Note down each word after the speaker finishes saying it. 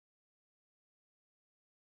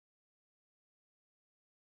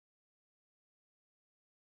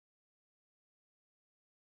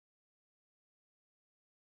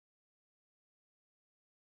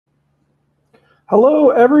Hello,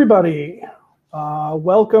 everybody.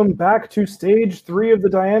 Welcome back to stage 3 of the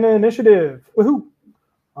Diana Initiative. Woohoo!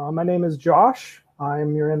 My name is Josh.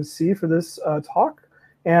 I'm your MC for this talk.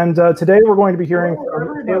 And today we're going to be hearing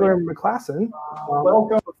from Taylor McCaslin.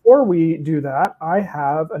 Before we do that, I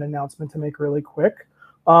have an announcement to make really quick.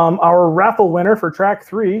 Our raffle winner for track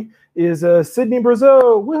 3 is Sydney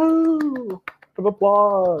Brazeau. Woohoo! Of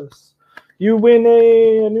applause. You win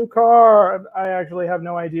a new car. I actually have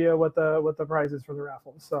no idea what the prize is for the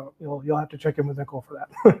raffle, so you'll have to check in with Nicole for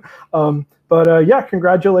that. Yeah,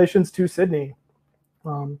 congratulations to Sydney.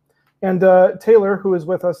 And Taylor, who is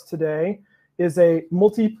with us today, is a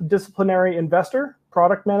multidisciplinary investor,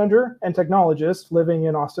 product manager, and technologist living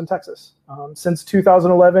in Austin, Texas. Since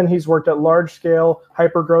 2011, he's worked at large-scale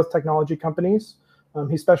hyper-growth technology companies.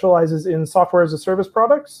 He specializes in software as a service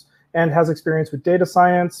products and has experience with data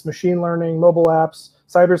science, machine learning, mobile apps,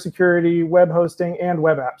 cybersecurity, web hosting, and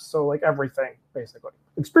web apps. So like everything, basically.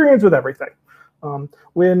 Experience with everything.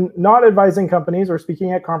 When not advising companies or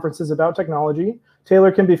speaking at conferences about technology,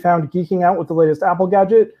 Taylor can be found geeking out with the latest Apple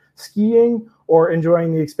gadget, skiing, or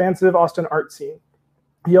enjoying the expansive Austin art scene.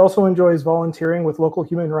 He also enjoys volunteering with local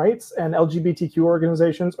human rights and LGBTQ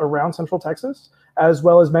organizations around Central Texas, as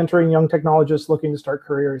well as mentoring young technologists looking to start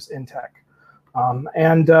careers in tech.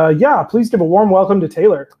 Yeah, please give a warm welcome to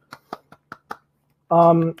Taylor.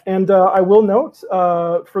 I will note,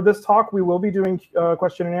 for this talk, we will be doing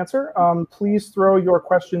question and answer. Please throw your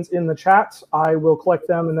questions in the chat. I will collect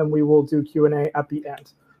them, and then we will do Q&A at the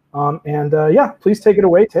end. Yeah, please take it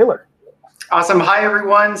away, Taylor. Awesome. Hi,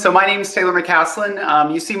 everyone. So my name is Taylor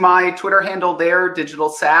McCaslin. You see my Twitter handle there, Digital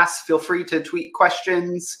Sass. Feel free to tweet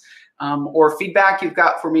questions or feedback you've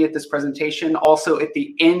got for me at this presentation. Also, at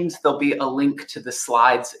the end, there'll be a link to the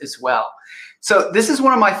slides as well. So this is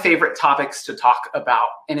one of my favorite topics to talk about,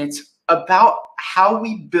 and it's about how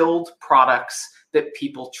we build products that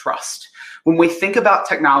people trust. When we think about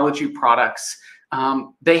technology products,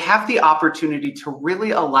 they have the opportunity to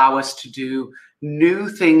really allow us to do new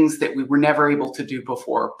things that we were never able to do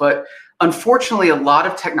before. But unfortunately, a lot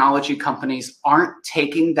of technology companies aren't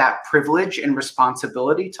taking that privilege and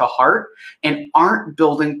responsibility to heart and aren't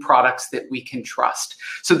building products that we can trust.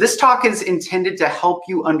 So this talk is intended to help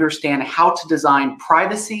you understand how to design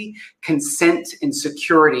privacy, consent, and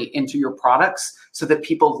security into your products so that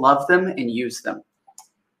people love them and use them.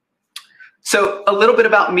 So a little bit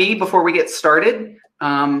about me before we get started.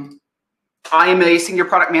 I am a senior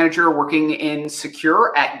product manager working in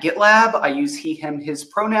Secure at GitLab. I use he, him, his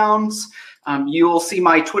pronouns. You'll see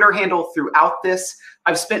my Twitter handle throughout this.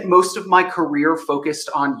 I've spent most of my career focused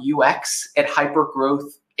on UX at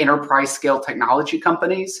hyper-growth enterprise scale technology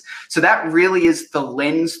companies. So that really is the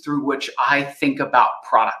lens through which I think about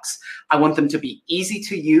products. I want them to be easy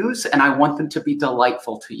to use, and I want them to be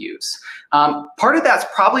delightful to use. Part of that's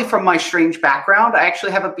probably from my strange background. I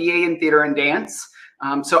actually have a BA in theater and dance.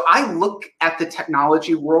 So I look at the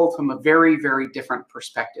technology world from a very, very different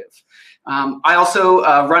perspective. I also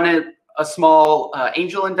run a small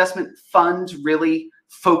angel investment fund, really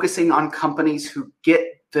focusing on companies who get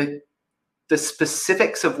the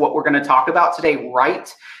specifics of what we're going to talk about today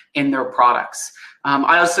right in their products.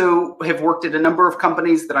 I also have worked at a number of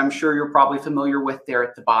companies that I'm sure you're probably familiar with there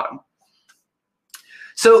at the bottom.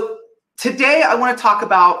 So today I want to talk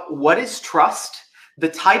about what is trust, the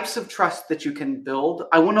types of trust that you can build.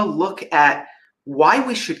 I want to look at why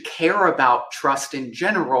we should care about trust in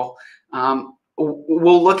general.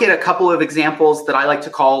 We'll look at a couple of examples that I like to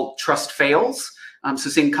call trust fails. So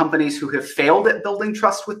seeing companies who have failed at building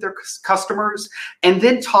trust with their customers, and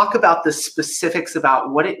then talk about the specifics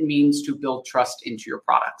about what it means to build trust into your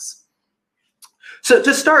products. So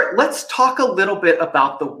to start, let's talk a little bit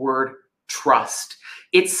about the word trust.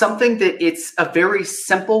 It's something that it's a very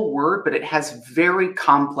simple word, but it has very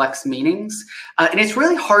complex meanings. And it's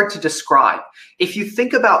really hard to describe. If you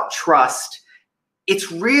think about trust, it's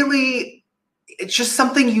just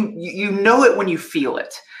something you know it when you feel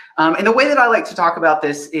it. And the way that I like to talk about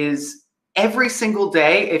this is every single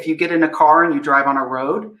day, if you get in a car and you drive on a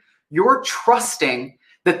road, you're trusting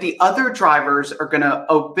that the other drivers are going to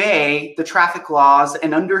obey the traffic laws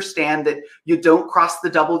and understand that you don't cross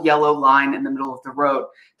the double yellow line in the middle of the road.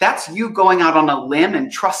 That's you going out on a limb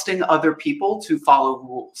and trusting other people to follow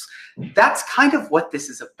rules. That's kind of what this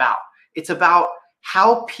is about. It's about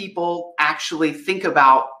how people actually think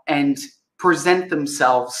about and present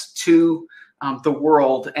themselves to the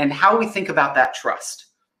world and how we think about that trust.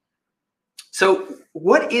 So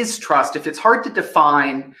what is trust? If it's hard to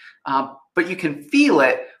define, but you can feel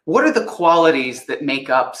it, what are the qualities that make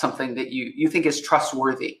up something that you think is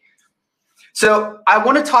trustworthy? So I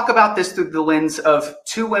want to talk about this through the lens of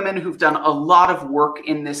two women who've done a lot of work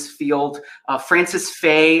in this field, Frances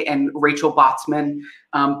Fay and Rachel Botsman.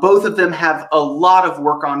 Both of them have a lot of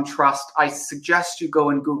work on trust. I suggest you go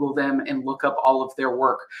and Google them and look up all of their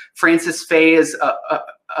work. Frances Fay is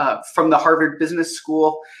from the Harvard Business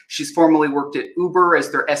School. She's formerly worked at Uber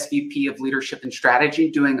as their SVP of Leadership and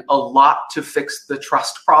Strategy, doing a lot to fix the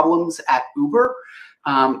trust problems at Uber.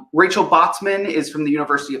 Rachel Botsman is from the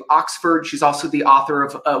University of Oxford. She's also the author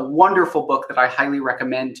of a wonderful book that I highly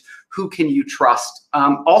recommend, Who Can You Trust?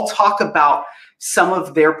 I'll talk about some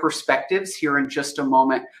of their perspectives here in just a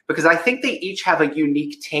moment, because I think they each have a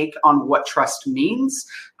unique take on what trust means.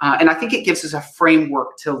 And I think it gives us a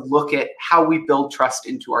framework to look at how we build trust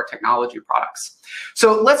into our technology products.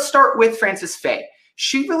 So let's start with Frances Fay.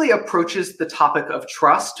 She really approaches the topic of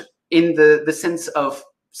trust in the sense of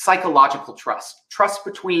psychological trust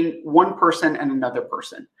between one person and another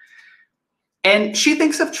person. And she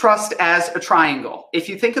thinks of trust as a triangle. If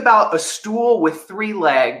you think about a stool with 3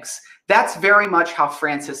 legs, that's very much how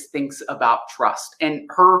Frances thinks about trust. And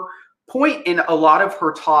her point in a lot of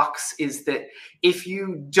her talks is that if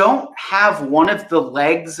you don't have one of the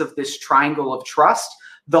legs of this triangle of trust,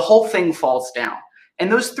 the whole thing falls down. And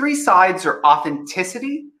those 3 sides are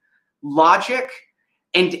authenticity, logic,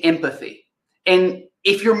 and empathy. And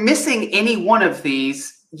if you're missing any one of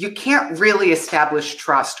these, you can't really establish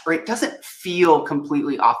trust, or it doesn't feel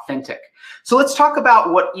completely authentic. So let's talk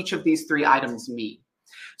about what each of these 3 items mean.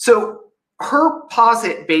 So her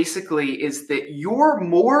posit basically is that you're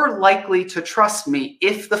more likely to trust me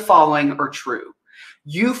if the following are true.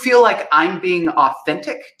 You feel like I'm being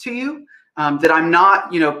authentic to you, that I'm not,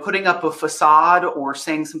 putting up a facade or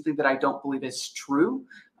saying something that I don't believe is true.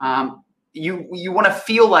 You want to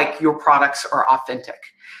feel like your products are authentic.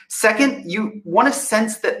 Second, you want to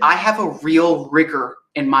sense that I have a real rigor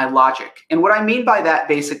in my logic. And what I mean by that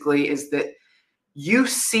basically is that you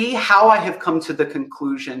see how I have come to the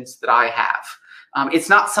conclusions that I have. It's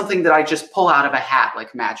not something that I just pull out of a hat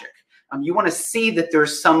like magic. You want to see that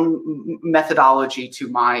there's some methodology to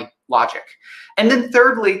my logic. And then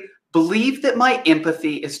thirdly, believe that my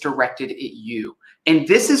empathy is directed at you. And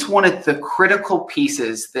this is one of the critical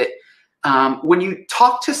pieces that when you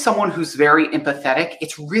talk to someone who's very empathetic,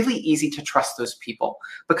 it's really easy to trust those people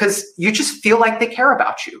because you just feel like they care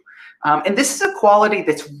about you. And this is a quality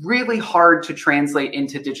that's really hard to translate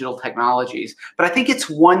into digital technologies, but I think it's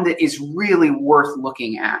one that is really worth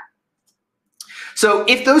looking at. So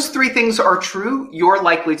if those 3 things are true, you're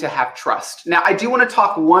likely to have trust. Now, I do want to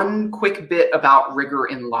talk one quick bit about rigor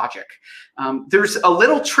in logic. There's a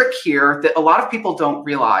little trick here that a lot of people don't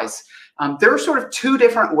realize. There are sort of 2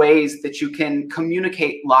 different ways that you can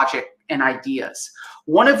communicate logic and ideas.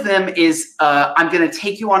 One of them is I'm going to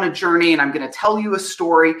take you on a journey and I'm going to tell you a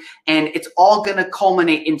story, and it's all going to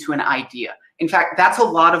culminate into an idea. In fact, that's a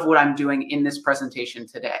lot of what I'm doing in this presentation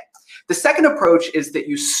today. The second approach is that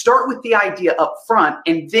you start with the idea up front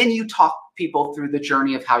and then you talk people through the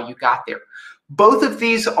journey of how you got there. Both of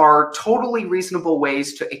these are totally reasonable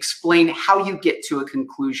ways to explain how you get to a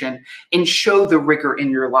conclusion and show the rigor in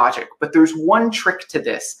your logic. But there's one trick to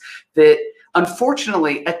this, that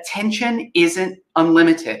unfortunately, attention isn't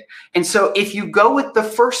unlimited. And so if you go with the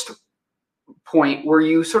first point where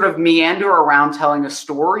you sort of meander around telling a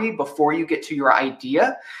story before you get to your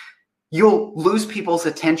idea, you'll lose people's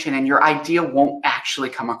attention and your idea won't actually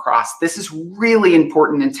come across. This is really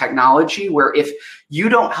important in technology, where if you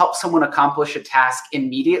don't help someone accomplish a task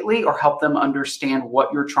immediately or help them understand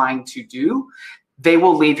what you're trying to do, they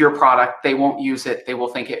will leave your product, they won't use it, they will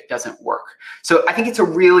think it doesn't work. So I think it's a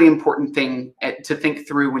really important thing to think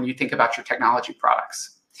through when you think about your technology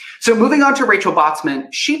products. So moving on to Rachel Botsman,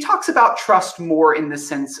 she talks about trust more in the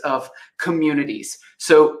sense of communities.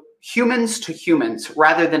 So humans to humans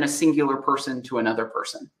rather than a singular person to another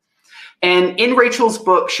person. And in Rachel's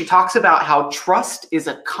book, she talks about how trust is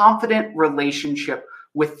a confident relationship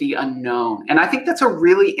with the unknown. And I think that's a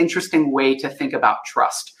really interesting way to think about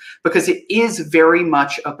trust, because it is very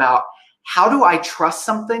much about how do I trust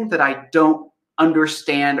something that I don't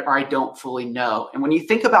understand or I don't fully know. And when you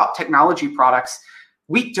think about technology products,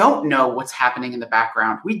 we don't know what's happening in the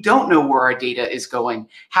background. We don't know where our data is going,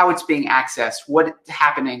 how it's being accessed, what's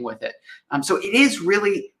happening with it. So it is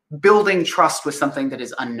really building trust with something that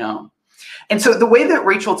is unknown. And so the way that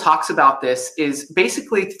Rachel talks about this is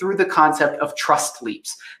basically through the concept of trust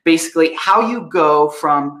leaps, basically how you go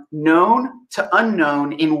from known to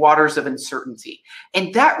unknown in waters of uncertainty.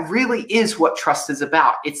 And that really is what trust is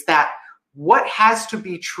about. It's that what has to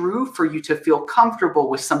be true for you to feel comfortable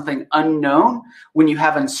with something unknown when you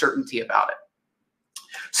have uncertainty about it.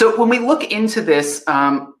 So when we look into this,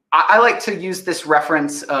 I like to use this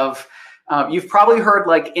reference of, you've probably heard,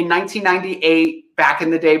 like, in 1998, back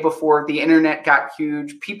in the day before the internet got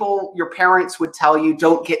huge, your parents would tell you,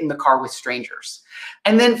 don't get in the car with strangers.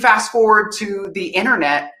 And then fast forward to the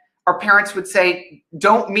internet, our parents would say,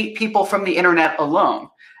 don't meet people from the internet alone.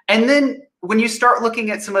 And then when you start looking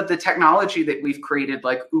at some of the technology that we've created,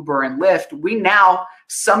 like Uber and Lyft, we now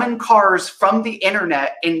summon cars from the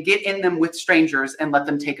internet and get in them with strangers and let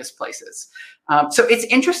them take us places. So it's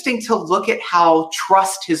interesting to look at how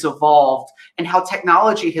trust has evolved and how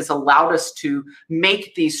technology has allowed us to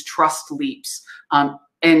make these trust leaps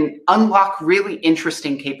and unlock really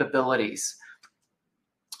interesting capabilities.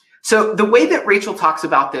 So the way that Rachel talks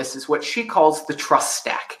about this is what she calls the trust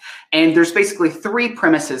stack. And there's basically 3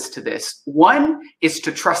 premises to this. One is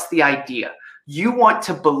to trust the idea. You want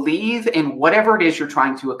to believe in whatever it is you're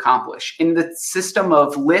trying to accomplish. In the system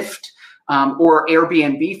of Lyft or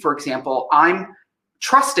Airbnb, for example, I'm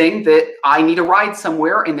trusting that I need a ride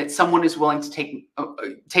somewhere and that someone is willing to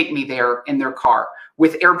take me there in their car.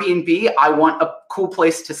 With Airbnb, I want a cool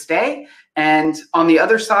place to stay. And on the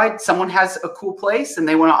other side, someone has a cool place and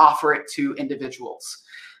they want to offer it to individuals.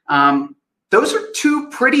 Those are 2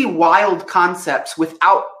 pretty wild concepts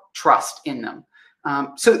without trust in them.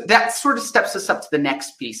 So that sort of steps us up to the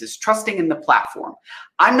next piece, is trusting in the platform.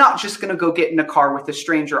 I'm not just going to go get in a car with a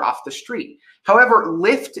stranger off the street. However,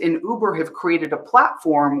 Lyft and Uber have created a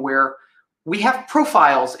platform where we have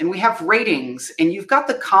profiles and we have ratings, and you've got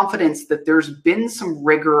the confidence that there's been some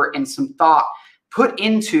rigor and some thought put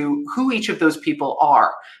into who each of those people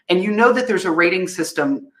are. And you know that there's a rating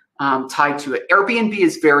system tied to it. Airbnb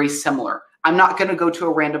is very similar. I'm not going to go to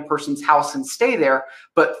a random person's house and stay there,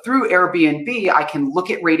 but through Airbnb, I can look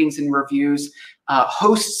at ratings and reviews.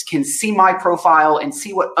 Hosts can see my profile and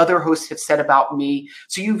see what other hosts have said about me.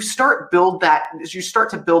 So you start to build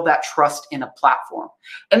that trust in a platform.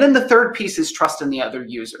 And then the third piece is trust in the other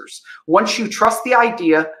users. Once you trust the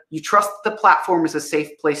idea, you trust the platform is a safe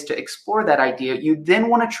place to explore that idea. You then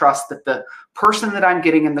want to trust that the person that I'm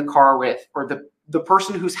getting in the car with, or the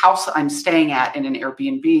person whose house I'm staying at in an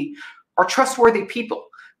Airbnb, are trustworthy people,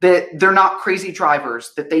 that they're not crazy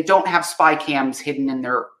drivers, that they don't have spy cams hidden in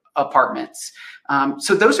their apartments.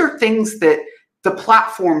 So those are things that the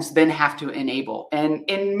platforms then have to enable. And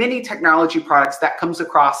in many technology products, that comes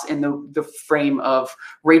across in the frame of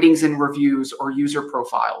ratings and reviews or user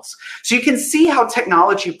profiles. So you can see how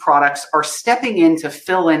technology products are stepping in to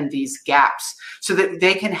fill in these gaps so that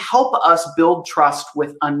they can help us build trust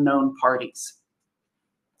with unknown parties.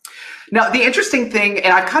 Now, the interesting thing,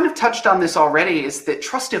 and I've kind of touched on this already, is that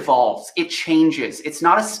trust evolves. It changes. It's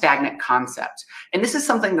not a stagnant concept. And this is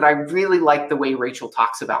something that I really like the way Rachel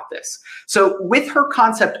talks about this. So with her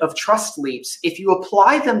concept of trust leaps, if you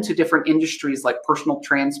apply them to different industries like personal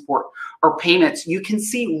transport or payments, you can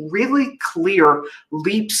see really clear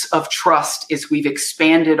leaps of trust as we've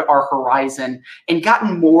expanded our horizon and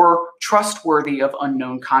gotten more trustworthy of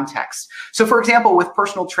unknown context. So for example, with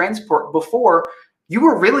personal transport, before, you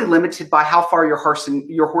were really limited by how far your horse and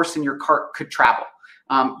your cart could travel.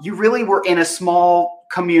 You really were in a small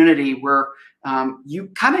community where you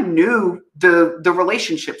kind of knew the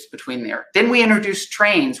relationships between there. Then we introduced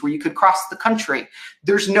trains where you could cross the country.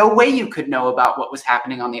 There's no way you could know about what was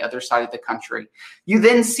happening on the other side of the country. You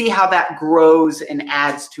then see how that grows and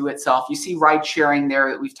adds to itself. You see ride sharing there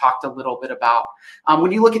that we've talked a little bit about.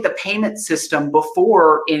 When you look at the payment system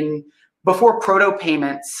before proto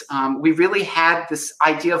payments, we really had this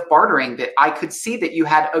idea of bartering, that I could see that you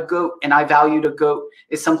had a goat and I valued a goat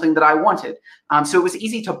as something that I wanted. So it was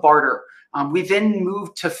easy to barter. We then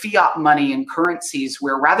moved to fiat money and currencies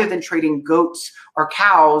where rather than trading goats or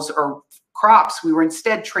cows or crops, we were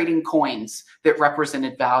instead trading coins that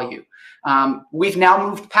represented value. We've now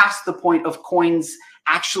moved past the point of coins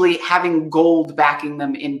actually having gold backing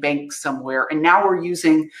them in banks somewhere. And now we're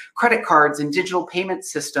using credit cards and digital payment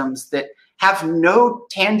systems that have no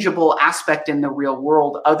tangible aspect in the real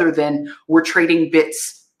world other than we're trading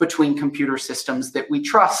bits between computer systems that we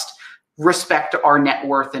trust respect our net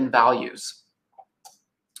worth and values.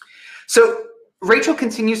 So Rachel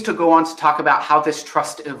continues to go on to talk about how this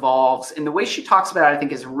trust evolves. And the way she talks about it, I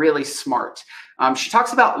think, is really smart. She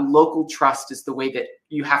talks about local trust as the way that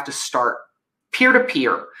you have to start.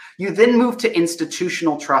 Peer-to-peer. You then move to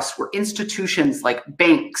institutional trust, where institutions like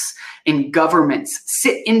banks and governments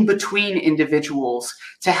sit in between individuals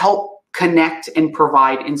to help connect and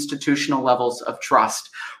provide institutional levels of trust.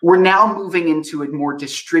 We're now moving into a more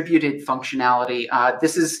distributed functionality.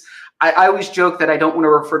 I always joke that I don't want to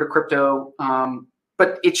refer to crypto,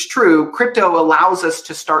 but it's true. Crypto allows us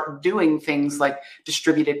to start doing things like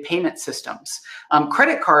distributed payment systems.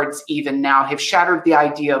 Credit cards even now have shattered the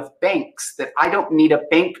idea of banks, that I don't need a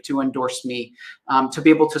bank to endorse me to be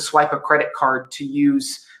able to swipe a credit card to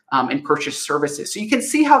use and purchase services. So you can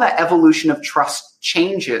see how that evolution of trust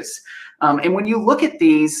changes. And when you look at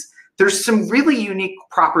these, there's some really unique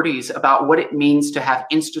properties about what it means to have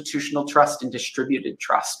institutional trust and distributed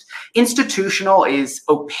trust. Institutional is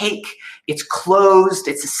opaque, it's closed,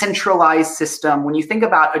 it's a centralized system. When you think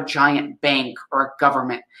about a giant bank or a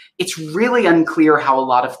government, it's really unclear how a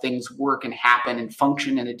lot of things work and happen and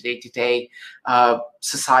function in a day-to-day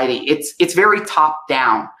society. It's very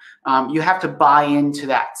top-down. You have to buy into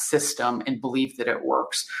that system and believe that it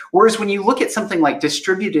works. Whereas when you look at something like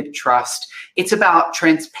distributed trust, it's about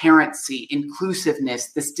transparency,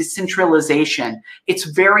 inclusiveness, this decentralization. It's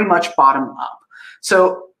very much bottom up.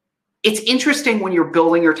 So it's interesting when you're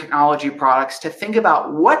building your technology products to think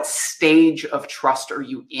about what stage of trust are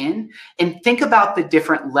you in, and think about the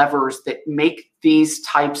different levers that make these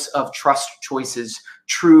types of trust choices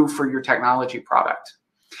true for your technology product.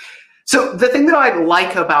 So the thing that I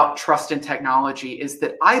like about trust and technology is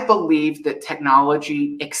that I believe that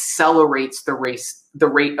technology accelerates the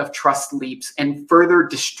rate of trust leaps and further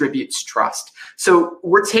distributes trust. So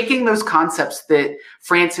we're taking those concepts that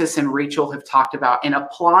Francis and Rachel have talked about and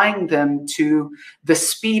applying them to the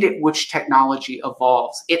speed at which technology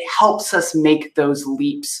evolves. It helps us make those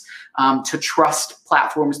leaps to trust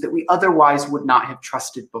platforms that we otherwise would not have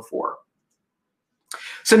trusted before.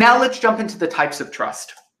 So now let's jump into the types of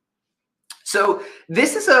trust. So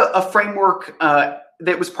this is a framework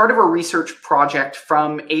that was part of a research project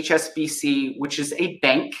from HSBC, which is a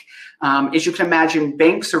bank. As you can imagine,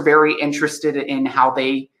 banks are very interested in how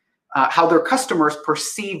their customers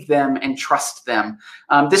perceive them and trust them.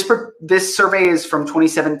 This survey is from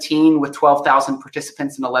 2017 with 12,000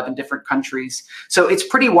 participants in 11 different countries. So it's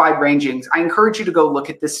pretty wide ranging. I encourage you to go look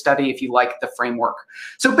at this study if you like the framework.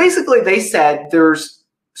 So basically they said there's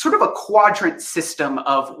sort of a quadrant system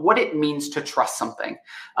of what it means to trust something.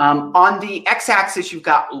 On the x-axis, you've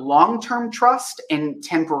got long-term trust and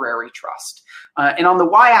temporary trust. And on the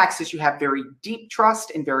y-axis, you have very deep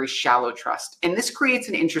trust and very shallow trust. And this creates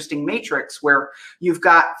an interesting matrix where you've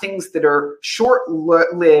got things that are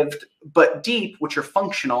short-lived but deep, which are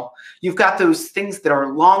functional. You've got those things that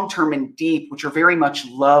are long-term and deep, which are very much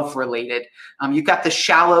love-related. You've got the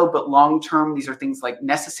shallow but long-term. These are things like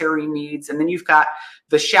necessary needs. And then you've got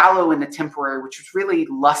the shallow and the temporary, which is really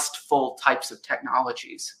lustful types of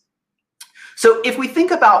technologies. So if we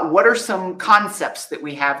think about what are some concepts that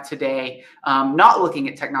we have today, not looking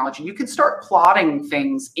at technology, you can start plotting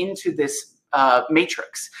things into this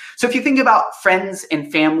matrix. So if you think about friends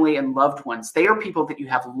and family and loved ones, they are people that you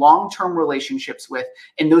have long-term relationships with,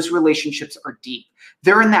 and those relationships are deep.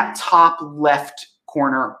 They're in that top left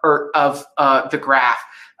corner of the graph.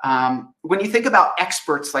 When you think about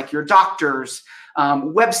experts like your doctors,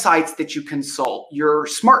 websites that you consult, your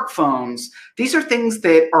smartphones, these are things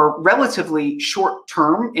that are relatively short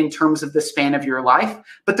term in terms of the span of your life,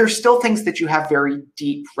 but they're still things that you have very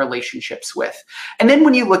deep relationships with. And then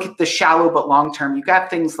when you look at the shallow but long term, you've got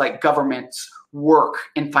things like governments, work,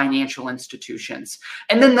 and financial institutions.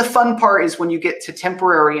 And then the fun part is when you get to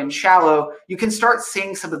temporary and shallow, you can start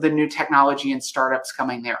seeing some of the new technology and startups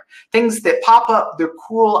coming there. Things that pop up, they're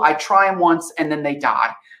cool, I try them once, and then they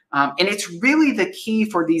die. And it's really the key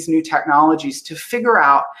for these new technologies to figure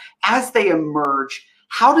out, as they emerge,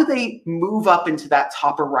 how do they move up into that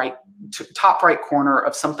top right corner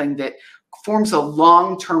of something that forms a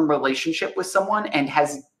long-term relationship with someone and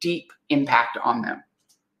has deep impact on them.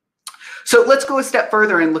 So let's go a step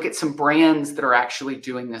further and look at some brands that are actually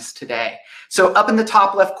doing this today. So up in the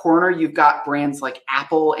top left corner, you've got brands like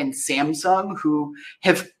Apple and Samsung who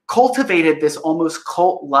have cultivated this almost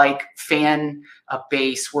cult-like fan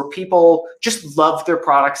base where people just love their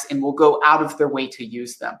products and will go out of their way to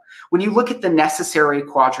use them. When you look at the necessary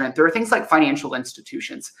quadrant, there are things like financial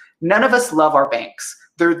institutions. None of us love our banks.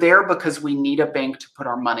 They're there because we need a bank to put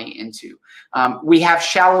our money into. We have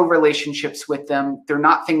shallow relationships with them. They're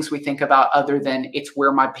not things we think about other than it's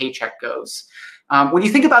where my paycheck goes. When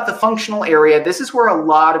you think about the functional area, this is where a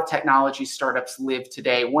lot of technology startups live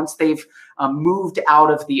today. Once they've moved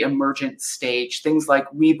out of the emergent stage, things like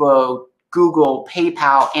Weibo, Google,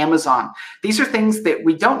 PayPal, Amazon. These are things that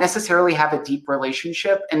we don't necessarily have a deep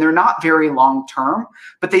relationship, and they're not very long-term,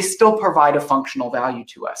 but they still provide a functional value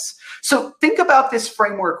to us. So think about this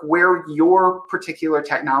framework where your particular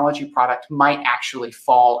technology product might actually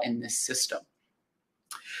fall in this system.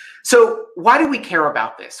 So why do we care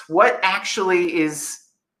about this? What actually is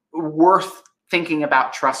worth thinking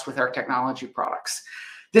about trust with our technology products.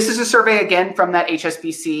 This is a survey, again, from that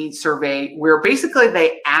HSBC survey, where basically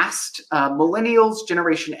they asked millennials,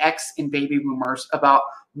 Generation X, and baby boomers about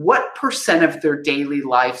what % of their daily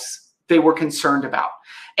lives they were concerned about.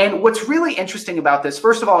 And what's really interesting about this,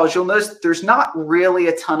 first of all, is you'll notice there's not really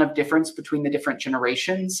a ton of difference between the different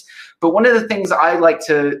generations. But one of the things I like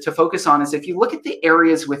to focus on is if you look at the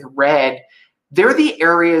areas with red, they're the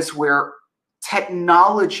areas where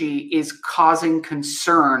technology is causing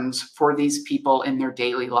concerns for these people in their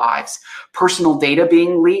daily lives. Personal data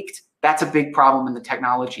being leaked, that's a big problem in the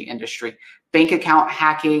technology industry. Bank account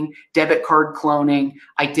hacking, debit card cloning,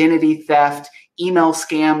 identity theft, email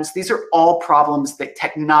scams, these are all problems that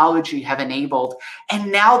technology have enabled.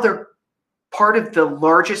 And now they're part of the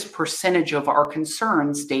largest percentage of our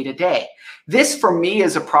concerns day to day. This, for me,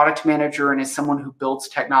 as a product manager and as someone who builds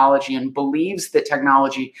technology and believes that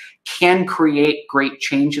technology can create great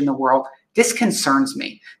change in the world, this concerns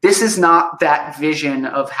me. This is not that vision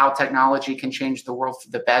of how technology can change the world for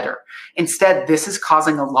the better. Instead, this is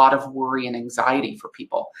causing a lot of worry and anxiety for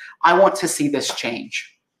people. I want to see this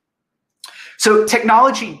change. So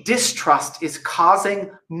technology distrust is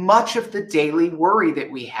causing much of the daily worry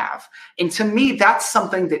that we have. And to me, that's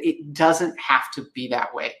something that it doesn't have to be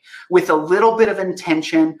that way. With a little bit of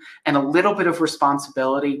intention and a little bit of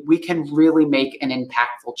responsibility, we can really make an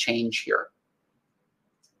impactful change here.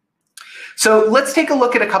 So let's take a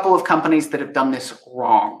look at a couple of companies that have done this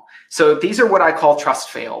wrong. So these are what I call trust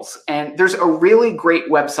fails. And there's a really great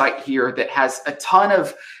website here that has a ton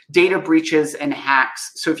of data breaches and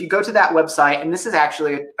hacks. So if you go to that website, and this is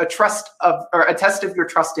actually a test of your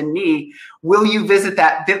trust in me, will you visit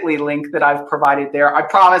that bit.ly link that I've provided there? I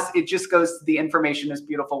promise it just goes to the Information is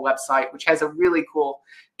Beautiful website, which has a really cool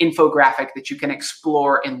infographic that you can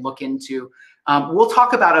explore and look into. We'll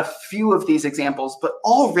talk about a few of these examples, but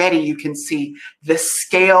already you can see the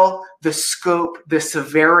scale, the scope, the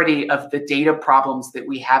severity of the data problems that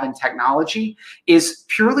we have in technology is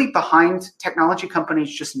purely behind technology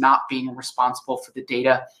companies just not being responsible for the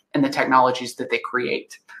data and the technologies that they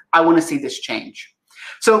create. I want to see this change.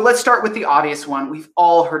 So let's start with the obvious one. We've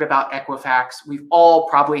all heard about Equifax. We've all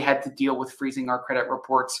probably had to deal with freezing our credit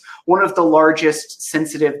reports, one of the largest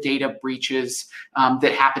sensitive data breaches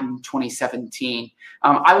that happened in 2017.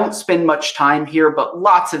 I won't spend much time here, but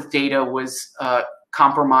lots of data was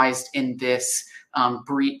compromised in this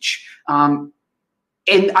breach. And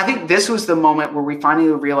I think this was the moment where we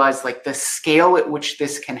finally realized like the scale at which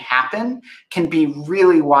this can happen can be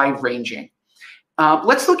really wide-ranging.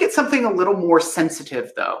 Let's look at something a little more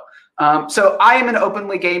sensitive, though. So I am an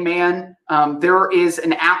openly gay man. There is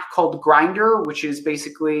an app called Grindr, which is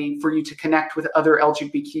basically for you to connect with other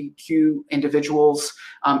LGBTQ individuals.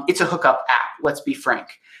 It's a hookup app, let's be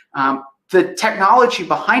frank. The technology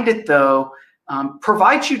behind it, though,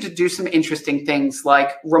 provides you to do some interesting things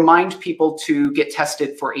like remind people to get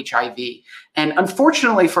tested for HIV. And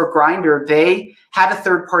unfortunately for Grindr, they had a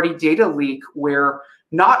third-party data leak where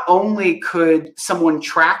not only could someone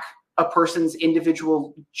track a person's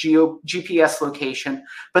individual GPS location,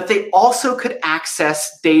 but they also could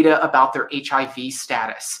access data about their HIV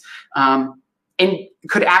status and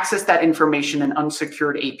could access that information in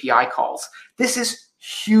unsecured API calls. This is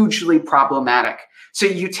hugely problematic. So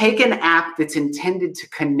you take an app that's intended to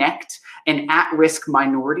connect an at-risk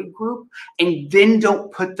minority group and then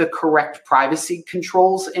don't put the correct privacy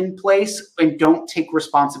controls in place and don't take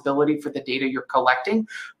responsibility for the data you're collecting,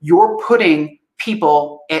 you're putting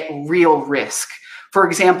people at real risk. For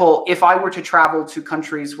example, if I were to travel to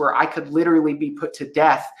countries where I could literally be put to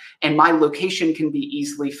death and my location can be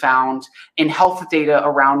easily found and health data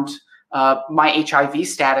around my HIV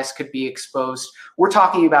status could be exposed, we're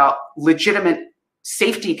talking about legitimate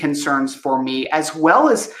safety concerns for me as well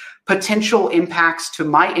as potential impacts to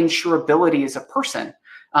my insurability as a person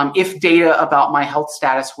if data about my health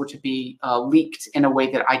status were to be leaked in a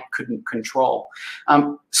way that I couldn't control.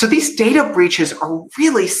 So these data breaches are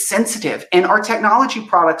really sensitive, and our technology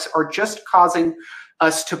products are just causing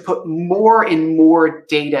us to put more and more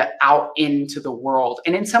data out into the world.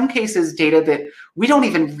 And in some cases, data that we don't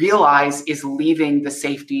even realize is leaving the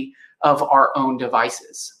safety of our own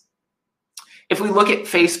devices. If we look at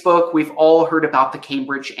Facebook, we've all heard about the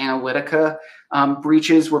Cambridge Analytica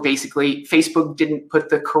breaches where basically Facebook didn't put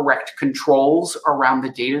the correct controls around the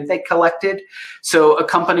data they collected. So a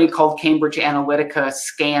company called Cambridge Analytica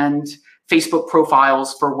scanned Facebook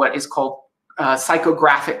profiles for what is called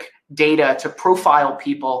psychographic data to profile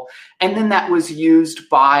people. And then that was used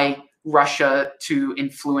by Russia to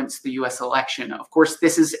influence the US election. Of course,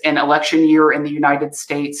 this is an election year in the United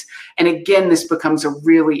States. And again, this becomes a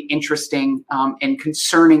really interesting and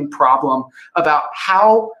concerning problem about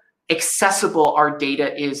how accessible our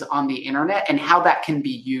data is on the internet and how that can be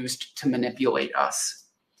used to manipulate us.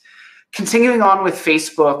 Continuing on with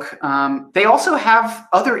Facebook, they also have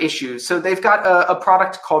other issues. So they've got a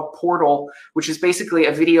product called Portal, which is basically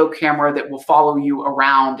a video camera that will follow you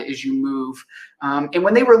around as you move. And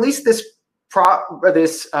when they released this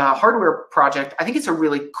hardware project, I think it's a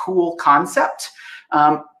really cool concept.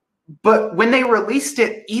 But when they released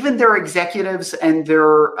it, even their executives and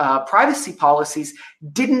their privacy policies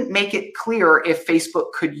didn't make it clear if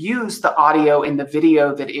Facebook could use the audio and the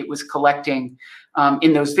video that it was collecting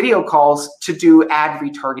in those video calls to do ad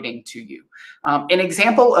retargeting to you. An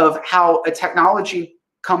example of how a technology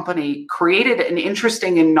company created an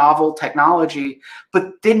interesting and novel technology,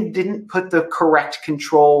 but then didn't put the correct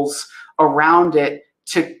controls around it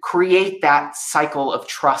to create that cycle of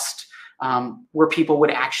trust where people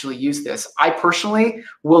would actually use this. I personally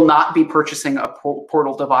will not be purchasing a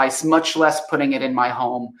Portal device, much less putting it in my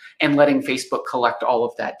home and letting Facebook collect all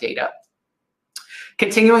of that data.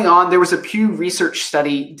 Continuing on, there was a Pew Research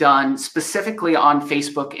study done specifically on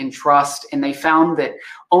Facebook and trust, and they found that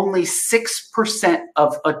only 6%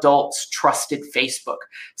 of adults trusted Facebook.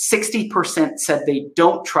 60% said they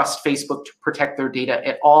don't trust Facebook to protect their data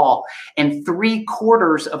at all, and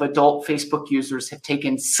 3/4 of adult Facebook users have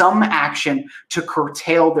taken some action to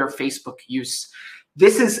curtail their Facebook use.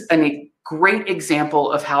 This is a great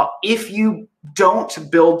example of how if you don't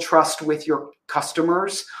build trust with your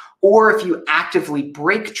customers, or if you actively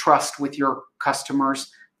break trust with your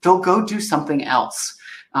customers, they'll go do something else.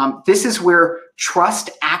 This is where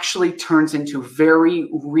trust actually turns into very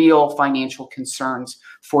real financial concerns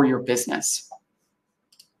for your business.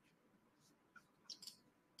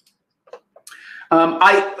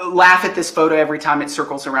 I laugh at this photo every time it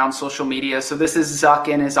circles around social media. So this is Zuck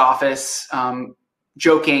in his office,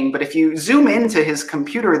 joking, but if you zoom into his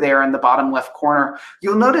computer there in the bottom left corner,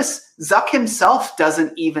 you'll notice Zuck himself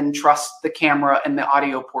doesn't even trust the camera and the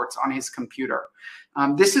audio ports on his computer.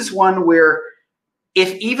 This is one where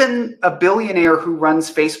if even a billionaire who runs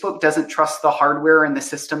Facebook doesn't trust the hardware and the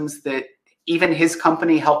systems that even his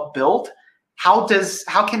company helped build, how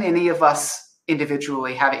can any of us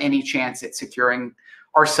individually have any chance at securing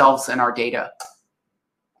ourselves and our data?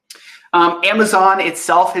 Amazon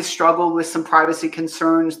itself has struggled with some privacy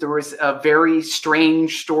concerns. There was a very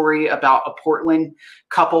strange story about a Portland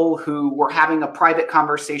couple who were having a private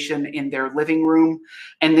conversation in their living room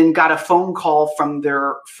and then got a phone call from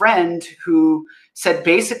their friend who said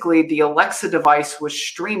basically the Alexa device was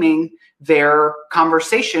streaming their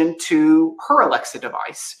conversation to her Alexa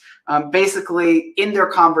device. Basically, in their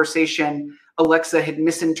conversation, Alexa had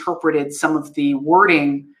misinterpreted some of the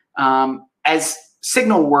wording as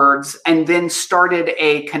signal words and then started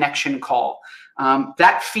a connection call.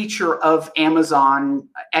 That feature of Amazon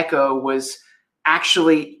Echo was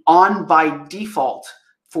actually on by default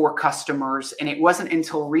for customers, and it wasn't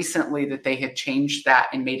until recently that they had changed that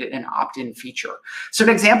and made it an opt-in feature. So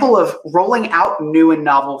an example of rolling out new and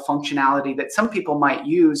novel functionality that some people might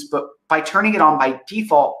use, but by turning it on by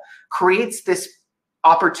default, creates this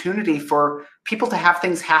opportunity for people to have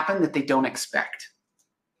things happen that they don't expect.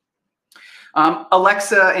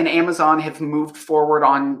 Alexa and Amazon have moved forward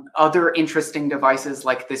on other interesting devices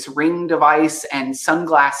like this Ring device and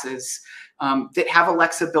sunglasses that have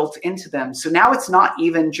Alexa built into them. So now it's not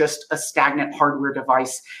even just a stagnant hardware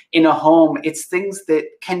device in a home. It's things that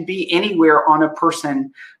can be anywhere on a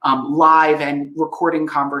person, live and recording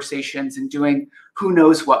conversations and doing who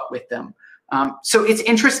knows what with them. So it's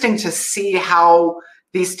interesting to see how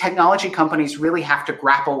these technology companies really have to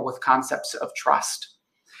grapple with concepts of trust.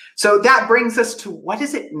 So that brings us to what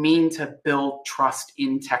does it mean to build trust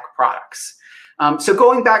in tech products? So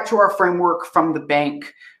going back to our framework from the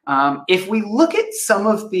bank, if we look at some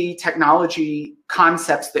of the technology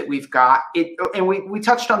concepts that we've got, and we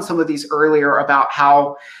touched on some of these earlier about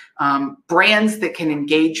how brands that can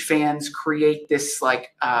engage fans create this like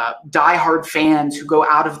diehard fans who go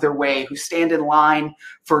out of their way, who stand in line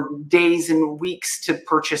for days and weeks to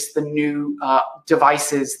purchase the new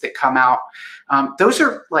devices that come out. Those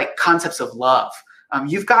are like concepts of love.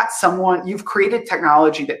 You've created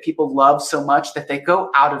technology that people love so much that they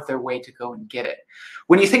go out of their way to go and get it.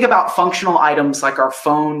 When you think about functional items like our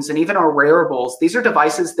phones and even our wearables, these are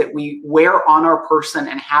devices that we wear on our person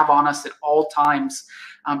and have on us at all times.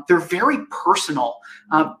 They're very personal,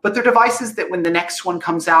 but they're devices that when the next one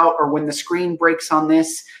comes out or when the screen breaks on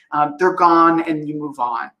this, they're gone and you move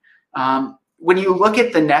on. When you look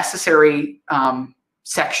at the necessary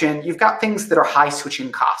section, you've got things that are high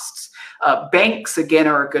switching costs. Banks, again,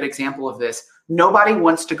 are a good example of this. Nobody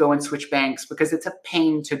wants to go and switch banks because it's a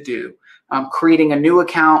pain to do. Creating a new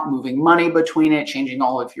account, moving money between it, changing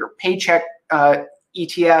all of your paycheck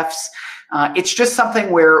ETFs. It's just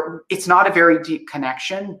something where it's not a very deep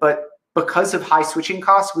connection, but because of high switching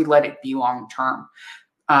costs, we let it be long-term.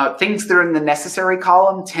 Things that are in the necessary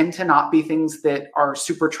column tend to not be things that are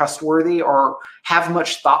super trustworthy or have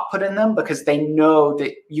much thought put in them because they know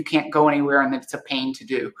that you can't go anywhere and that it's a pain to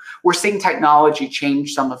do. We're seeing technology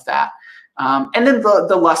change some of that. And then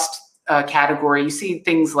the lust category, you see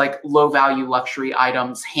things like low-value luxury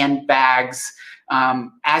items, handbags,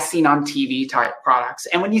 as seen on TV type products.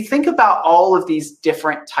 And when you think about all of these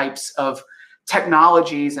different types of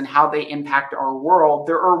technologies and how they impact our world,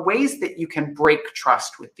 there are ways that you can break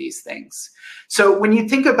trust with these things. So when you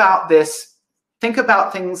think about this, think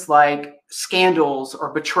about things like scandals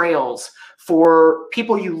or betrayals. For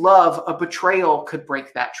people you love, a betrayal could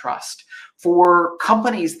break that trust. For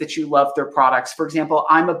companies that you love their products, for example,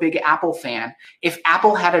 I'm a big Apple fan. If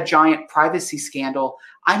Apple had a giant privacy scandal,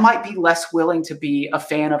 I might be less willing to be a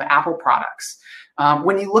fan of Apple products.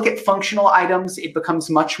 When you look at functional items, it becomes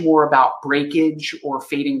much more about breakage or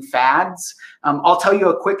fading fads. I'll tell you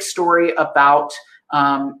a quick story about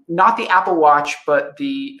not the Apple Watch, but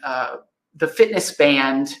the fitness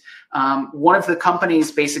band. One of the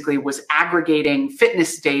companies basically was aggregating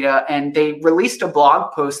fitness data, and they released a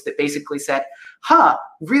blog post that basically said,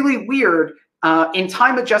 really weird. In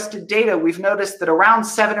time-adjusted data, we've noticed that around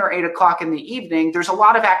 7 or 8 o'clock in the evening, there's a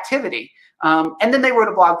lot of activity. And then they wrote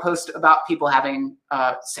a blog post about people having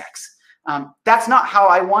sex. That's not how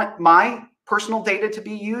I want my personal data to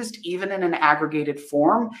be used, even in an aggregated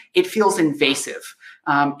form. It feels invasive.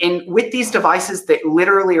 And with these devices that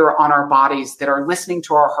literally are on our bodies, that are listening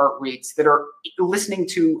to our heart rates, that are listening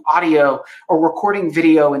to audio or recording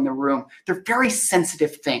video in the room, they're very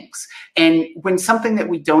sensitive things. And when something that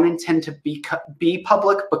we don't intend to be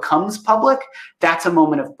public becomes public, that's a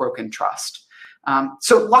moment of broken trust.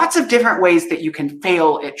 So lots of different ways that you can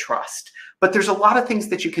fail at trust, but there's a lot of things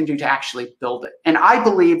that you can do to actually build it. And I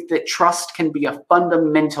believe that trust can be a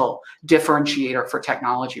fundamental differentiator for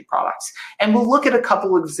technology products. And we'll look at a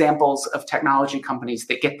couple of examples of technology companies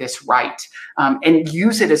that get this right and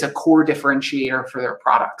use it as a core differentiator for their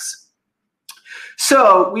products.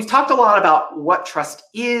 So we've talked a lot about what trust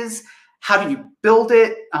is, how do you build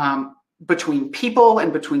it, between people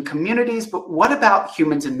and between communities, but what about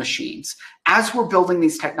humans and machines? As we're building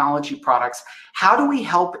these technology products, how do we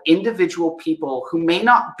help individual people who may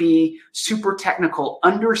not be super technical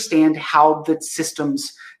understand how the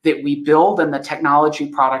systems that we build and the technology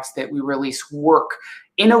products that we release work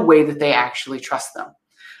in a way that they actually trust them?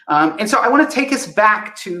 And so I want to take us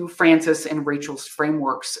back to Francis and Rachel's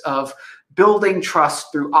frameworks of building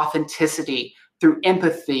trust through authenticity, through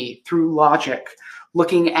empathy, through logic.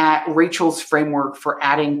 Looking at Rachel's framework for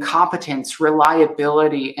adding competence,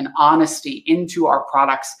 reliability, and honesty into our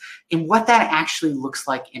products and what that actually looks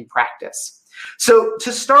like in practice. So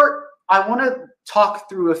to start, I want to talk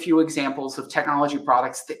through a few examples of technology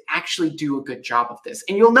products that actually do a good job of this.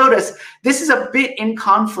 And you'll notice this is a bit in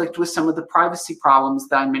conflict with some of the privacy problems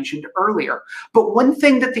that I mentioned earlier. But one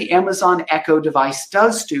thing that the Amazon Echo device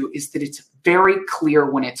does do is that it's very clear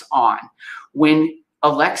when it's on. When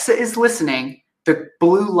Alexa is listening, the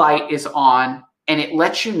blue light is on and it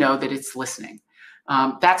lets you know that it's listening.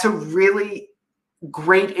 That's a really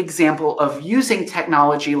great example of using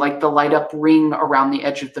technology like the light up ring around the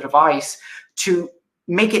edge of the device to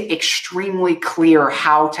make it extremely clear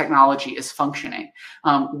how technology is functioning.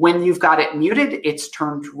 When you've got it muted, it's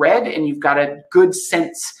turned red and you've got a good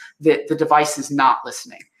sense that the device is not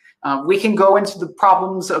listening. We can go into the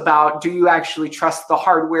problems about, do you actually trust the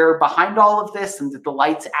hardware behind all of this and that the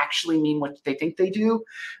lights actually mean what they think they do?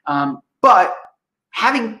 But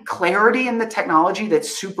having clarity in the technology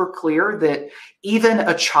that's super clear that even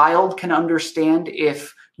a child can understand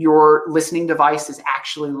if your listening device is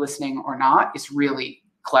actually listening or not is really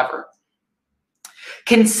clever.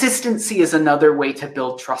 Consistency is another way to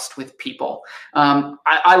build trust with people.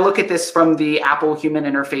 I look at this from the Apple Human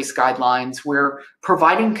Interface Guidelines, where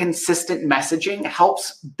providing consistent messaging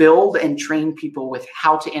helps build and train people with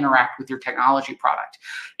how to interact with your technology product.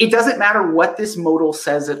 It doesn't matter what this modal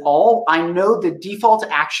says at all. I know the default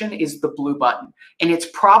action is the blue button, and it's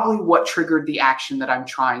probably what triggered the action that I'm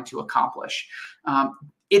trying to accomplish.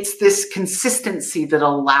 It's this consistency that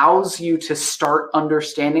allows you to start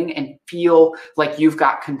understanding and feel like you've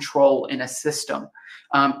got control in a system.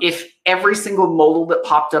 If every single modal that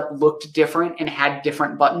popped up looked different and had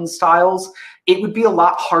different button styles, it would be a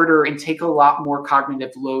lot harder and take a lot more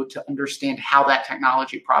cognitive load to understand how that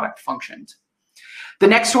technology product functioned. The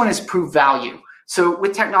next one is prove value. So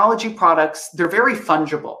with technology products, they're very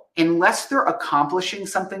fungible. Unless they're accomplishing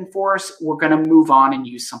something for us, we're going to move on and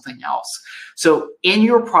use something else. So in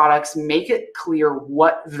your products, make it clear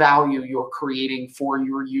what value you're creating for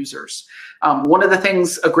your users. One of the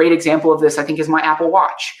things, a great example of this, I think, is my Apple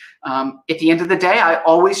Watch. At the end of the day, I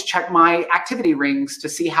always check my activity rings to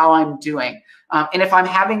see how I'm doing. And if I'm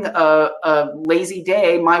having a lazy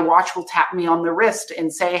day, my watch will tap me on the wrist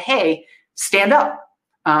and say, hey, stand up.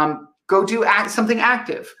 Go do something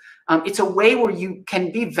active. It's a way where you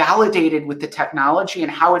can be validated with the technology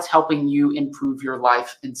and how it's helping you improve your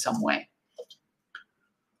life in some way.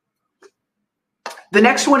 The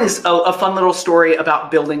next one is a fun little story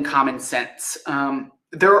about building common sense.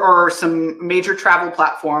 There are some major travel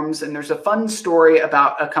platforms, and there's a fun story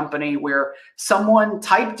about a company where someone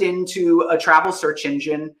typed into a travel search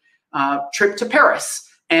engine, trip to Paris.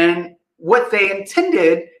 And what they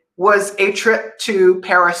intended was a trip to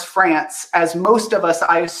Paris, France, as most of us,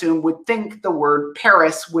 I assume, would think the word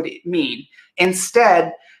Paris would mean.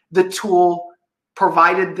 Instead, the tool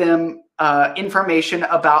provided them information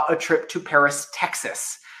about a trip to Paris,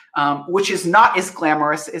 Texas, which is not as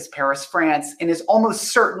glamorous as Paris, France, and is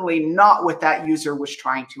almost certainly not what that user was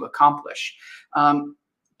trying to accomplish.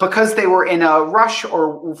 Because they were in a rush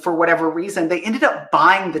or for whatever reason, they ended up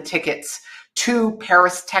buying the tickets to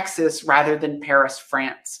Paris, Texas, rather than Paris,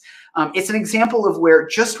 France. It's an example of where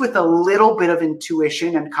just with a little bit of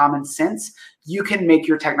intuition and common sense, you can make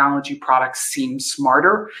your technology products seem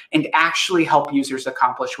smarter and actually help users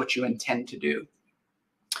accomplish what you intend to do.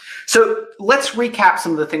 So let's recap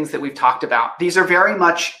some of the things that we've talked about. These are very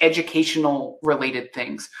much educational related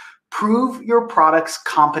things. Prove your product's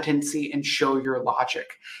competency and show your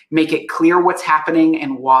logic. Make it clear what's happening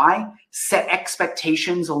and why. Set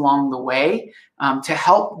expectations along the way to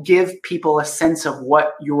help give people a sense of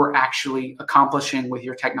what you're actually accomplishing with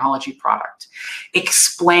your technology product.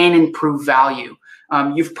 Explain and prove value.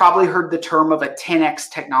 You've probably heard the term of a 10x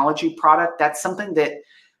technology product. That's something that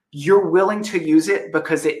you're willing to use it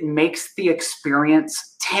because it makes the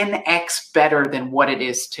experience 10x better than what it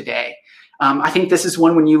is today. I think this is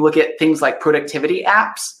one when you look at things like productivity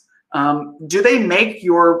apps. Do they make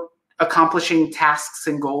your accomplishing tasks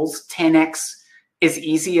and goals 10x as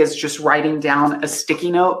easy as just writing down a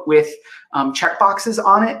sticky note with checkboxes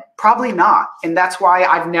on it? Probably not. And that's why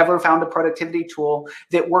I've never found a productivity tool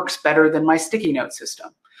that works better than my sticky note system.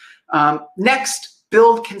 Next,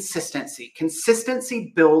 build consistency.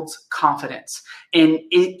 Consistency builds confidence. And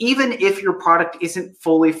even if your product isn't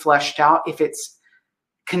fully fleshed out, if it's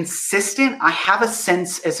consistent, I have a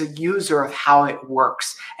sense as a user of how it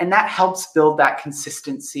works. And that helps build that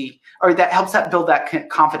consistency, or that helps build that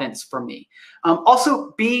confidence for me.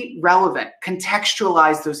 Also, be relevant.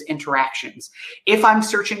 Contextualize those interactions. If I'm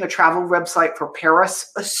searching a travel website for Paris,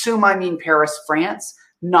 assume I mean Paris, France,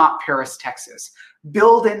 not Paris, Texas.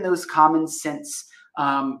 Build in those common sense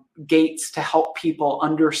gates to help people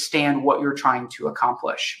understand what you're trying to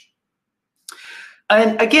accomplish.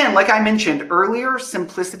 And again, like I mentioned earlier,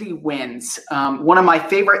 simplicity wins. One of my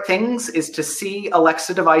favorite things is to see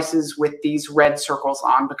Alexa devices with these red circles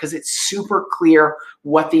on because it's super clear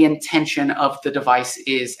what the intention of the device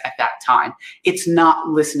is at that time. It's not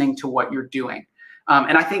listening to what you're doing.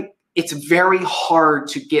 And I think it's very hard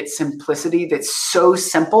to get simplicity that's so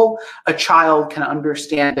simple, a child can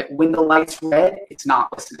understand that when the light's red, it's not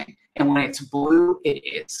listening. And when it's blue, it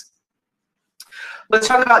is. Let's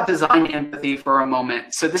talk about design empathy for a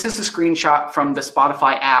moment. So this is a screenshot from the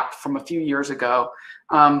Spotify app from a few years ago.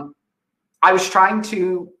 I was trying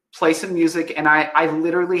to play some music and I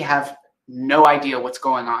literally have no idea what's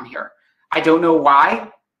going on here. I don't know why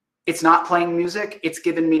it's not playing music. It's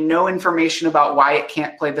given me no information about why it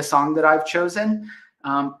can't play the song that I've chosen.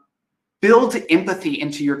 Build empathy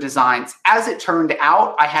into your designs. As it turned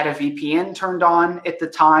out, I had a VPN turned on at the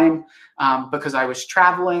time because I was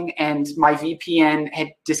traveling and my VPN had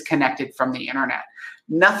disconnected from the internet.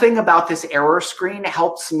 Nothing about this error screen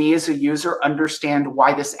helps me as a user understand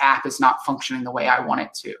why this app is not functioning the way I want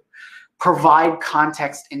it to. Provide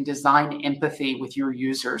context and design empathy with your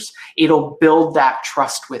users. It'll build that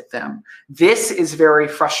trust with them. This is very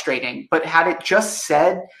frustrating, but had it just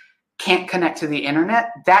said, can't connect to the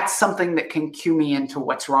internet, that's something that can cue me into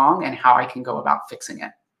what's wrong and how I can go about fixing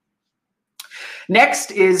it.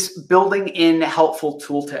 Next is building in helpful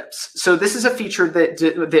tooltips. So this is a feature that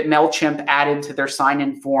MailChimp added to their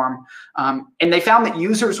sign-in form. And they found that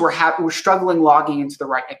users were struggling logging into the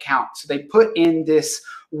right account. So they put in this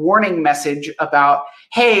warning message about,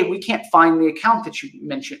 hey, we can't find the account that you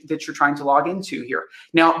mentioned that you're trying to log into here.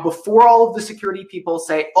 Now, before all of the security people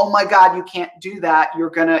say, oh my God, you can't do that, you're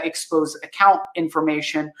going to expose account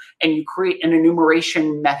information, and you create an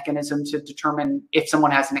enumeration mechanism to determine if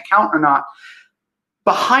someone has an account or not.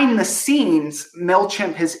 Behind the scenes,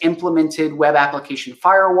 MailChimp has implemented web application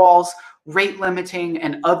firewalls, rate limiting,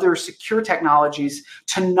 and other secure technologies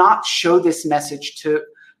to not show this message to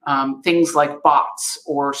things like bots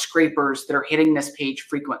or scrapers that are hitting this page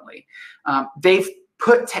frequently. They've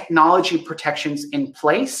put technology protections in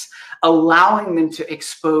place, allowing them to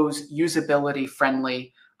expose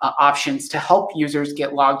usability-friendly options to help users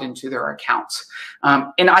get logged into their accounts.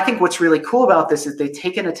 And I think what's really cool about this is they've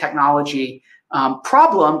taken a technology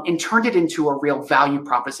problem and turned it into a real value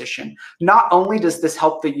proposition. Not only does this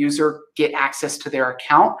help the user get access to their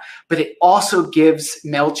account, but it also gives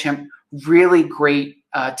MailChimp really great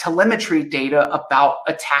telemetry data about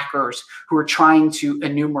attackers who are trying to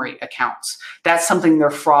enumerate accounts. That's something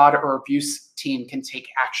their fraud or abuse team can take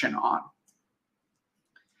action on.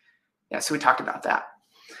 Yeah, so we talked about that.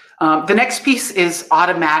 The next piece is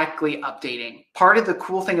automatically updating. Part of the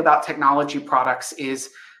cool thing about technology products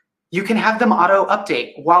is you can have them auto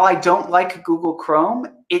update. While I don't like Google Chrome,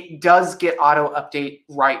 it does get auto update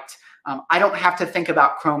right. I don't have to think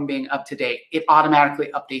about Chrome being up to date. It automatically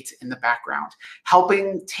updates in the background,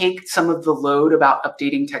 helping take some of the load about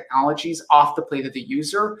updating technologies off the plate of the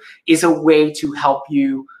user is a way to help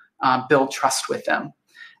you build trust with them.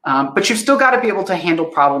 But you've still got to be able to handle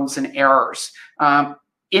problems and errors.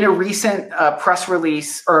 In a recent press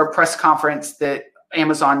release or a press conference that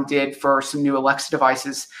Amazon did for some new Alexa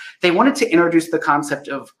devices, they wanted to introduce the concept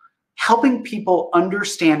of helping people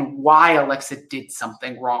understand why Alexa did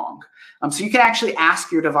something wrong. So you can actually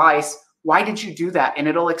ask your device, why did you do that? And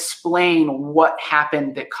it'll explain what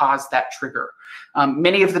happened that caused that trigger.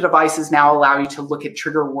 Many of the devices now allow you to look at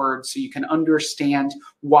trigger words so you can understand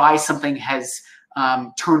why something has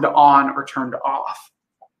turned on or turned off.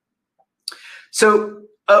 So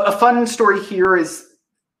a fun story here is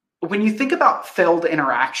when you think about failed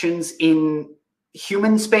interactions in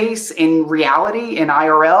human space, in reality, in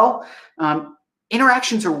IRL,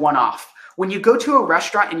 interactions are one-off. When you go to a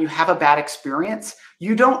restaurant and you have a bad experience,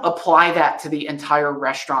 you don't apply that to the entire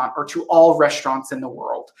restaurant or to all restaurants in the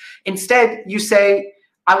world. Instead, you say,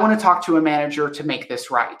 I want to talk to a manager to make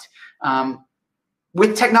this right.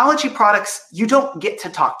 With technology products, you don't get to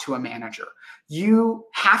talk to a manager. You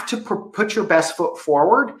have to put your best foot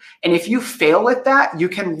forward. And if you fail at that, you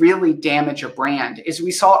can really damage a brand. As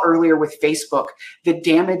we saw earlier with Facebook, the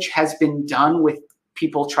damage has been done with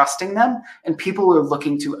people trusting them, and people are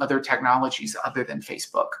looking to other technologies other than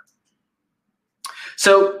Facebook.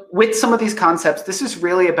 So with some of these concepts, this is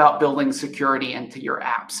really about building security into your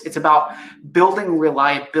apps. It's about building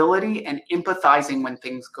reliability and empathizing when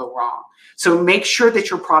things go wrong. So make sure that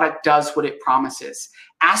your product does what it promises.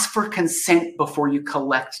 Ask for consent before you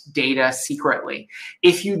collect data secretly.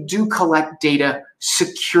 If you do collect data,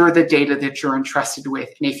 secure the data that you're entrusted with.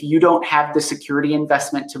 And if you don't have the security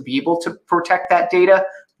investment to be able to protect that data,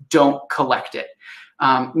 don't collect it.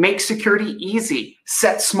 Make security easy,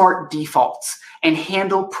 set smart defaults, and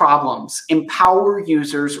handle problems. Empower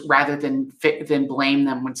users rather than blame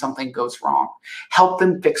them when something goes wrong. Help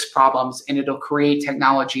them fix problems, and it'll create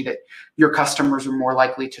technology that your customers are more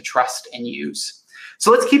likely to trust and use. So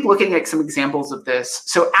let's keep looking at some examples of this.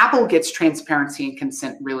 So Apple gets transparency and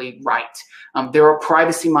consent really right. They're a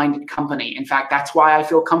privacy-minded company. In fact, that's why I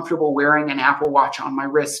feel comfortable wearing an Apple Watch on my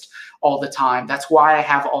wrist all the time. That's why I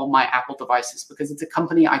have all my Apple devices, because it's a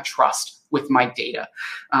company I trust with my data.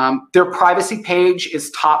 Their privacy page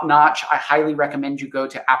is top-notch. I highly recommend you go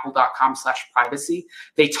to apple.com/privacy.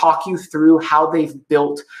 They talk you through how they've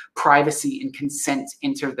built privacy and consent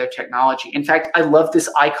into their technology. In fact, I love this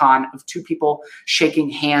icon of two people shaking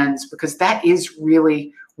hands, because that is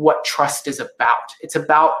really what trust is about. It's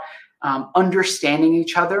about understanding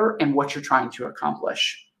each other and what you're trying to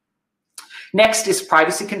accomplish. Next is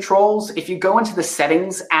privacy controls. If you go into the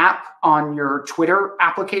settings app on your Twitter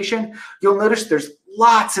application, you'll notice there's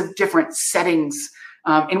lots of different settings.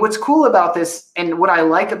 And what's cool about this, and what I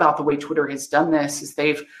like about the way Twitter has done this, is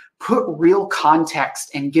they've put real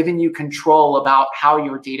context and given you control about how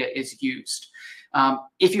your data is used.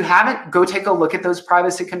 If you haven't, go take a look at those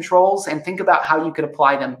privacy controls and think about how you could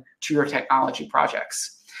apply them to your technology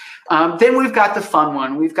projects. Then we've got the fun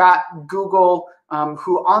one. We've got Google,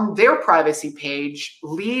 who on their privacy page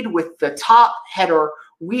lead with the top header,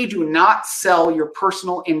 "We do not sell your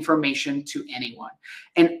personal information to anyone."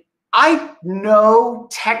 And I know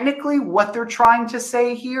technically what they're trying to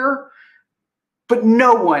say here, But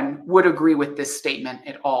no one would agree with this statement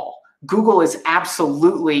at all. Google is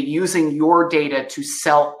absolutely using your data to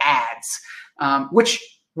sell ads, which,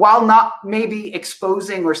 while not maybe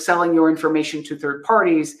exposing or selling your information to third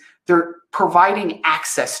parties, they're providing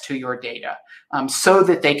access to your data so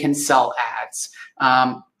that they can sell ads.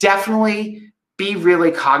 Definitely be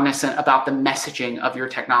really cognizant about the messaging of your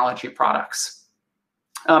technology products.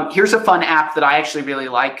 Here's a fun app that I actually really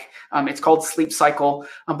like. It's called Sleep Cycle.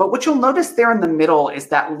 But what you'll notice there in the middle is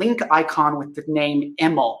that link icon with the name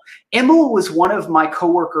Emil. Emil was one of my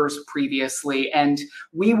coworkers previously, and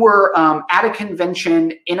we were at a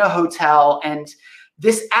convention in a hotel, and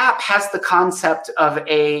this app has the concept of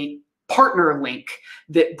a partner link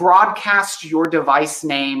that broadcasts your device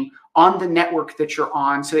name on the network that you're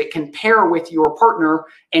on, so it can pair with your partner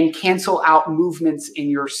and cancel out movements in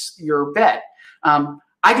your bed.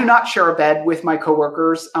 I do not share a bed with my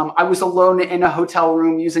coworkers. I was alone in a hotel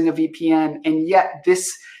room using a VPN, and yet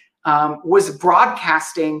this was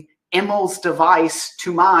broadcasting Emil's device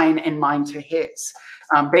to mine and mine to his.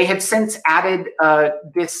 They have since added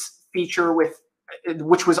this feature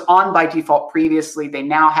which was on by default previously. They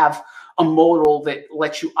now have a modal that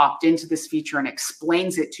lets you opt into this feature and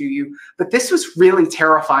explains it to you. But this was really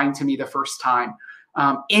terrifying to me the first time.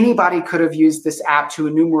 Anybody could have used this app to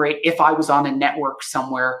enumerate if I was on a network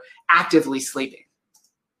somewhere actively sleeping.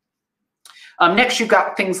 Next, you've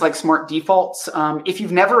got things like smart defaults. If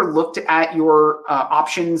you've never looked at your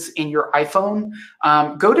options in your iPhone,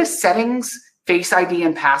 go to Settings, Face ID,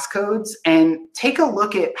 and Passcodes, and take a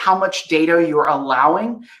look at how much data you're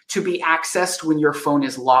allowing to be accessed when your phone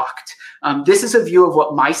is locked. This is a view of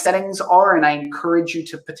what my settings are, and I encourage you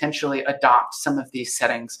to potentially adopt some of these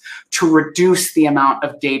settings to reduce the amount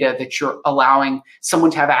of data that you're allowing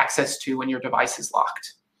someone to have access to when your device is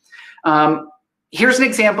locked. Here's an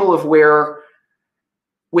example of where,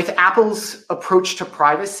 with Apple's approach to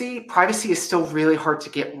privacy, privacy is still really hard to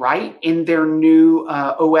get right. In their new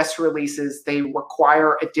OS releases, they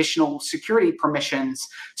require additional security permissions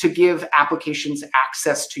to give applications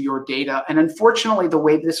access to your data. And unfortunately, the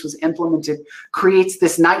way this was implemented creates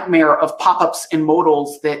this nightmare of pop-ups and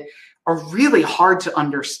modals that are really hard to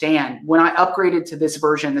understand. When I upgraded to this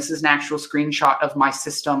version, this is an actual screenshot of my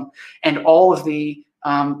system and all of the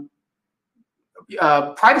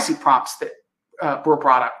privacy prompts that were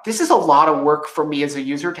brought up. This is a lot of work for me as a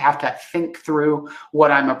user to have to think through what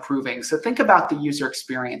I'm approving. So think about the user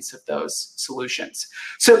experience of those solutions.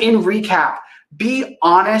 So in recap, be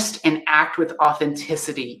honest and act with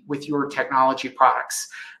authenticity with your technology products.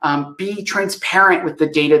 Be transparent with the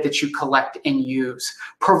data that you collect and use.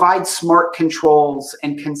 Provide smart controls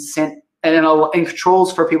and consent and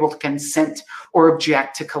controls for people to consent or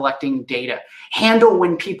object to collecting data. Handle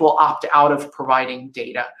when people opt out of providing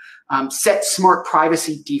data. Set smart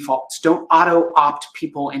privacy defaults. Don't auto-opt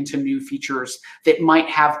people into new features that might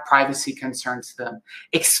have privacy concerns to them.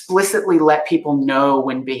 Explicitly let people know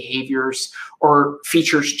when behaviors or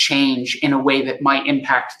features change in a way that might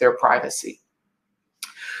impact their privacy.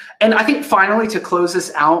 And I think finally, to close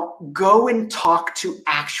this out, go and talk to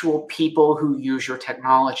actual people who use your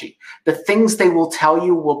technology. The things they will tell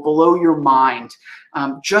you will blow your mind.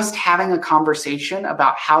 Just having a conversation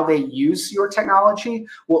about how they use your technology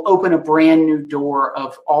will open a brand new door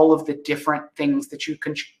of all of the different things that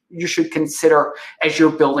you should consider as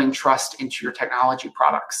you're building trust into your technology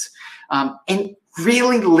products. And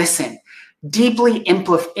really listen, deeply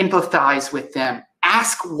empathize with them.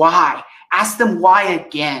 Ask why. Ask them why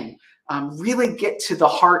again. Really get to the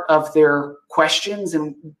heart of their questions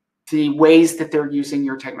and the ways that they're using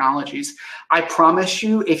your technologies. I promise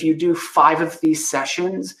you, if you do 5 of these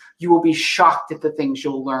sessions, you will be shocked at the things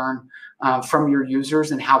you'll learn from your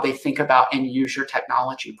users and how they think about and use your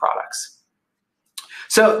technology products.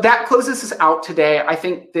 So that closes us out today. I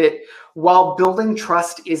think that while building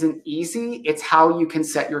trust isn't easy, it's how you can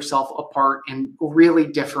set yourself apart and really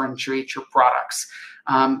differentiate your products.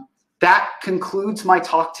 That concludes my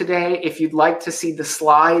talk today. If you'd like to see the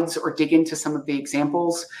slides or dig into some of the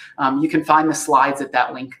examples, you can find the slides at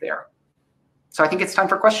that link there. So I think it's time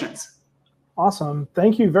for questions. Awesome.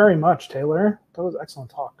 Thank you very much, Taylor. That was an excellent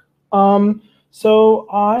talk. So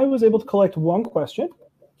I was able to collect one question.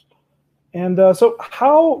 And so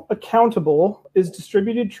how accountable is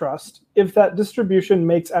distributed trust if that distribution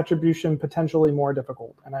makes attribution potentially more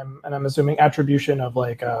difficult? And I'm assuming attribution of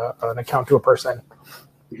like an account to a person.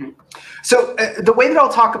 Mm-hmm. So the way that I'll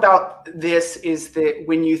talk about this is that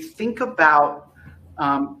when you think about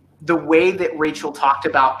the way that Rachel talked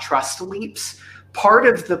about trust leaps, part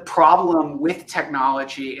of the problem with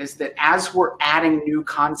technology is that as we're adding new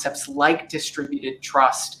concepts like distributed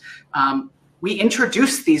trust, we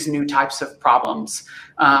introduce these new types of problems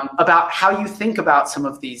about how you think about some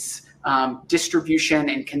of these distribution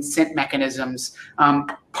and consent mechanisms.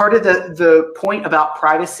 Part of the point about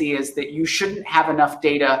privacy is that you shouldn't have enough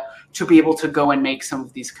data to be able to go and make some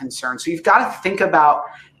of these concerns. So you've got to think about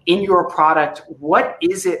in your product, what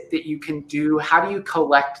is it that you can do? How do you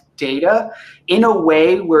collect data in a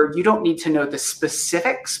way where you don't need to know the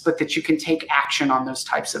specifics, but that you can take action on those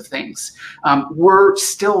types of things? We're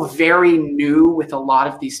still very new with a lot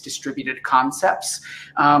of these distributed concepts.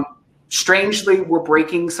 Strangely, we're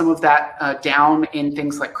breaking some of that down in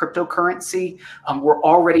things like cryptocurrency. We're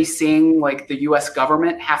already seeing like the US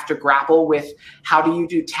government have to grapple with how do you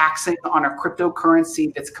do taxing on a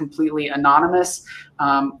cryptocurrency that's completely anonymous.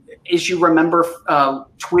 As you remember,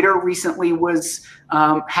 Twitter recently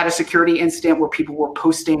had a security incident where people were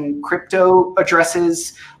posting crypto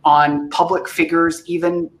addresses on public figures,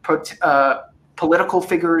 even political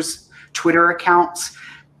figures' Twitter accounts.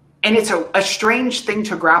 And it's a strange thing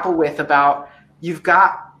to grapple with about you've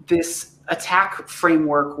got this attack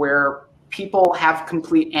framework where people have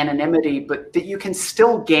complete anonymity, but that you can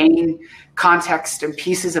still gain context and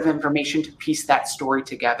pieces of information to piece that story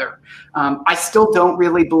together. I still don't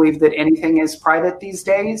really believe that anything is private these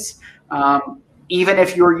days. Even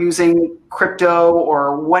if you're using crypto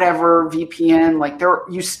or whatever VPN, like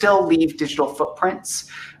you still leave digital footprints.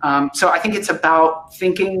 So I think it's about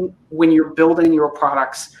thinking when you're building your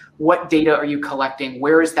products, what data are you collecting?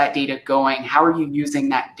 Where is that data going? How are you using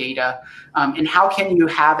that data? And how can you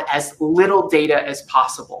have as little data as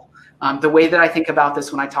possible? The way that I think about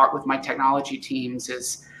this when I talk with my technology teams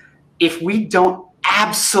is if we don't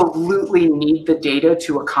absolutely need the data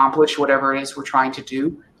to accomplish whatever it is we're trying to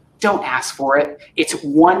do, don't ask for it. It's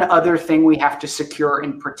one other thing we have to secure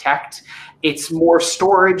and protect. It's more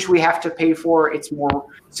storage we have to pay for. It's more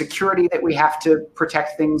security that we have to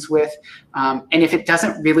protect things with. And if it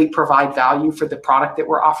doesn't really provide value for the product that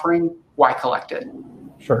we're offering, why collect it?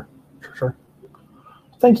 Sure.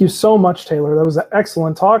 Thank you so much, Taylor. That was an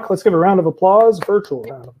excellent talk. Let's give a round of applause, virtual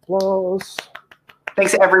round of applause.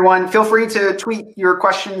 Thanks, everyone. Feel free to tweet your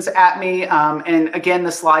questions at me. And again,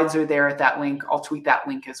 the slides are there at that link. I'll tweet that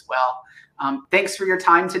link as well. Thanks for your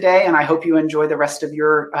time today, and I hope you enjoy the rest of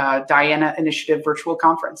your Diana Initiative virtual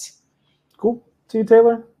conference. Cool. See you,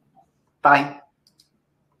 Taylor. Bye.